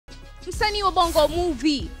msanii wa Bongo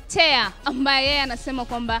Movie Tea, ambaye yeye anasema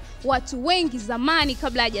kwamba watu wengi zamani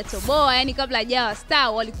kabla hajatoboa, yani kabla hajawa star,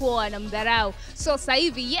 walikuwa wanamdharau. So sasa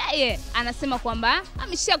hivi yeye anasema kwamba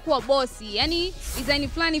ameshakuwa bosi, yani design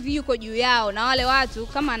fulani hivi yuko juu yao, na wale watu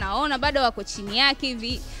kama anaona bado wako chini yake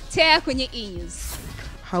hivi. Tea kwenye E-News.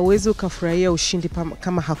 Hauwezi ukafurahia ushindi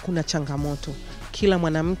kama hakuna changamoto. Kila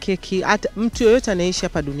mwanamke, hata mtu yoyote anaishi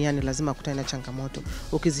hapa duniani lazima akutane na changamoto.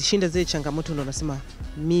 Ukizishinda zile changamoto ndio unasema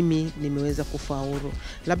mimi nimeweza kufaulu.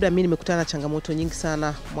 Labda mimi nimekutana na changamoto nyingi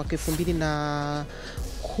sana. Mwaka 2010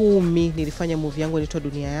 nilifanya movie yangu inaitwa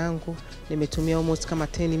Dunia Yangu. Nimetumia almost kama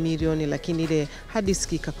 10 milioni, lakini ile hard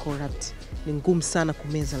disk ika corrupt. Ni ngumu sana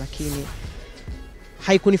kumeza, lakini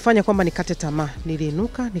haikunifanya kwamba nikate tamaa.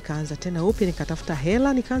 Niliinuka, nikaanza tena upya, nikatafuta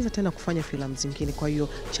hela, nikaanza tena kufanya filamu zingine. Kwa hiyo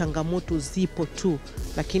changamoto zipo tu,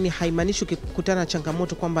 lakini haimaanishi ukikutana na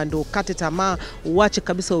changamoto kwamba ndio ukate tamaa, uache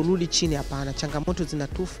kabisa urudi chini. Hapana, changamoto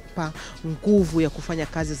zinatupa nguvu ya kufanya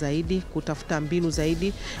kazi zaidi, kutafuta mbinu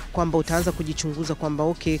zaidi, kwamba utaanza kujichunguza kwamba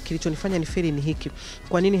okay, kilichonifanya nifeli ni hiki.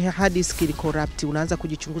 Kwa nini hard disk ili corrupt? Unaanza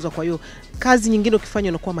kujichunguza. Kwa hiyo kazi nyingine ukifanya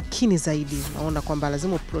unakuwa makini zaidi. Unaona kwamba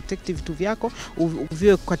lazima uprotect vitu vyako,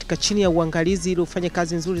 viwe katika chini ya uangalizi ili ufanye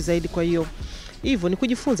kazi nzuri zaidi. Kwa hiyo hivyo ni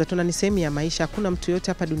kujifunza, tuna ni sehemu ya maisha. Hakuna mtu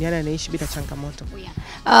yote hapa duniani anaishi bila changamoto.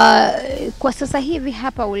 Kwa sasa hivi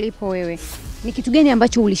hapa ulipo wewe, ni kitu gani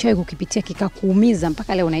ambacho ulishawahi kukipitia kikakuumiza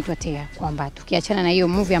mpaka leo unaitwa Tea? Kwamba tukiachana na hiyo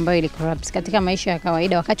movie ambayo ili corrupt, katika maisha ya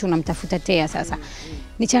kawaida wakati unamtafuta Tea sasa,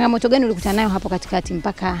 ni changamoto gani ulikutana nayo hapo katikati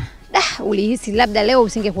mpaka ulihisi labda leo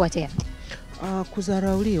usingekuwa Tea?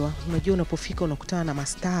 Kudharauliwa. Unajua unapofika unakutana na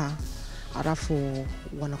mastaa, alafu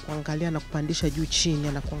wanakuangalia na kupandisha juu chini,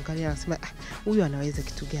 anakuangalia anasema huyu anaweza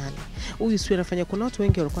kitu gani? Huyu sio anafanya. Kuna watu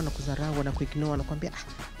wengi walikuwa wanakudharau na kuignore, wanakuambia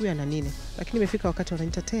huyu ana nini? Lakini imefika wakati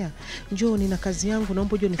wananiita Tea, njoo nina kazi yangu,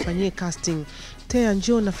 naomba njoo nifanyie casting. Tea,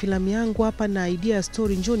 njoo na filamu yangu hapa na idea ya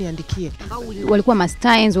story, njoo niandikie. Walikuwa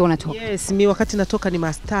mastaa enzo unatoka? Yes, mimi wakati natoka ni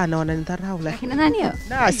mastaa na wananidharau. Lakini nani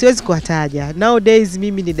hao? Siwezi kuwataja. Nowadays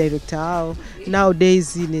mimi ni director wao.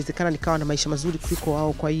 Nowadays inawezekana nikawa na maisha mazuri kuliko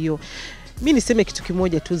wao. Kwa hiyo mimi niseme kitu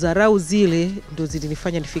kimoja tu, dharau zile ndo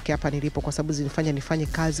zilinifanya nifike hapa nilipo, kwa sababu zilinifanya nifanye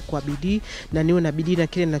kazi kwa bidii na niwe na bidii na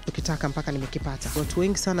kile ninachokitaka mpaka nimekipata. Watu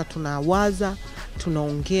wengi sana tunawaza,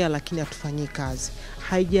 tunaongea, lakini hatufanyi kazi.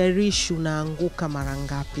 Haijalishi unaanguka mara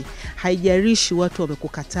ngapi, haijalishi watu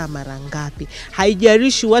wamekukataa mara ngapi,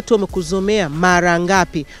 haijalishi watu wamekuzomea mara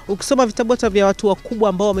ngapi. Ukisoma vitabu hata vya watu wakubwa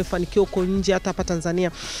ambao wamefanikiwa huko nje, hata hapa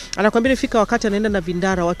Tanzania, anakuambia fika wakati anaenda na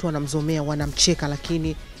vindara, watu wanamzomea, wanamcheka,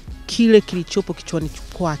 lakini kile kilichopo kichwani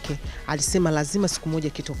kwake alisema lazima siku moja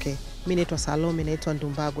kitokee. Mimi naitwa Salome, naitwa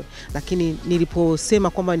Ndumbagwe, lakini niliposema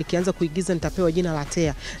kwamba nikianza kuigiza nitapewa jina la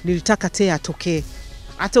Tea, nilitaka Tea atokee.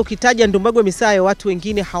 Hata ukitaja Ndumbagwe Misayo, watu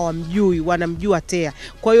wengine hawamjui, wanamjua Tea.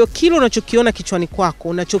 Kwa hiyo kile unachokiona kichwani kwako,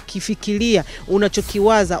 unachokifikiria,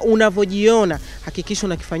 unachokiwaza, unavojiona, hakikisha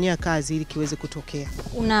unakifanyia kazi ili kiweze kutokea.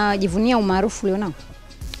 Unajivunia umaarufu ulionao?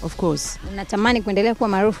 Of course. Unatamani kuendelea kuwa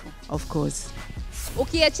maarufu? Of course.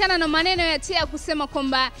 Ukiachana na maneno ya Tea kusema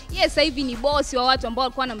kwamba yeye sasa hivi ni bosi wa watu ambao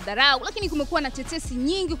walikuwa wanamdharau, lakini kumekuwa na tetesi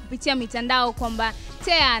nyingi kupitia mitandao kwamba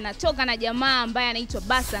Tea anatoka na jamaa ambaye anaitwa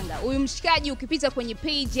Basanga. Huyu mshikaji ukipita kwenye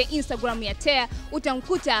page ya Instagram ya Tea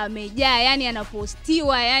utamkuta amejaa, yani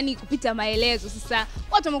anapostiwa, yani kupita maelezo. Sasa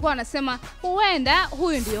watu wamekuwa wanasema huenda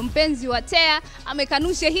huyu ndio mpenzi wa Tea.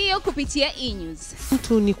 Amekanusha hiyo kupitia E-News.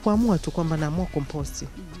 Mtu ni kuamua tu kwamba naamua kumposti.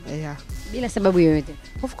 Yeah. Bila sababu yoyote.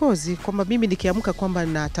 Of course, kwamba mimi nikiamka kwamba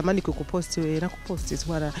natamani kukuposti wewe na kuposti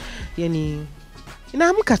wala, yani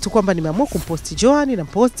inaamka tu kwamba nimeamua kumposti Joani na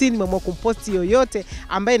posti, nimeamua kumposti yoyote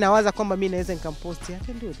ambaye nawaza kwamba mimi naweza nikamposti. I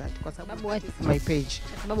can do that kwa sababu my page.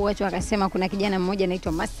 Kwa sababu watu wakasema kuna kijana mmoja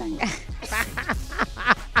anaitwa Masanga.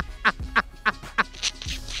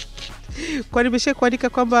 Kwa nimesha kuandika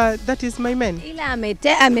kwamba that is my man. Ila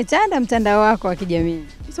ametanda mtandao wako wa kijamii.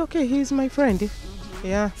 It's okay, he is my friend.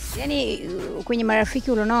 Yeah. Yani kwenye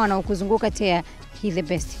marafiki ulionao na ukuzunguka Tea, he the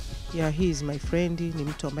best. Yeah, he is my friend, ni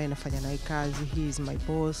mtu ambaye nafanya naye kazi, he is my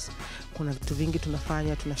boss. Kuna vitu vingi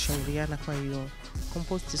tunafanya, tunashauriana, kwa hiyo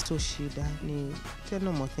compost sio shida, ni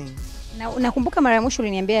normal thing. Na nakumbuka mara ya mwisho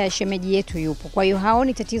uliniambia shemeji yetu yupo. Kwa hiyo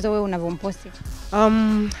haoni tatizo wewe unavyomposti?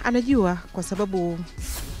 Anajua, kwa sababu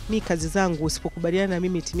mimi kazi zangu usipokubaliana na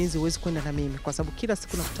mimi itimizi huwezi kwenda na mimi, kwa sababu kila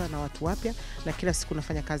siku nakutana na watu wapya na kila siku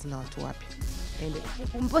nafanya kazi na watu wapya.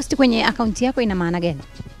 Kumposti kwenye akaunti yako ina maana gani?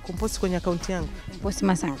 Kumposti kwenye akaunti yangu? Kumposti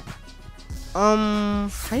Masanga.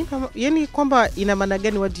 Haina, yani kwamba ina maana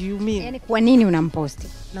gani, what do you mean? Yani kwa nini unamposti?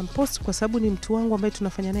 Namposti kwa sababu ni mtu wangu ambaye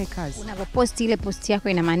tunafanya naye kazi. Unapoposti ile posti yako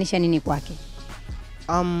inamaanisha nini kwake?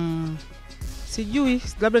 Sijui,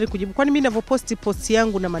 labda nikujibu. Kwani mimi ninavyoposti post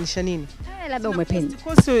yangu na maanisha nini? Labda umependa.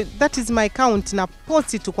 Because that is my account, na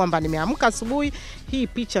posti tu kwamba nimeamka asubuhi, hii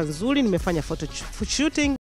picha nzuri, nimefanya photo shooting.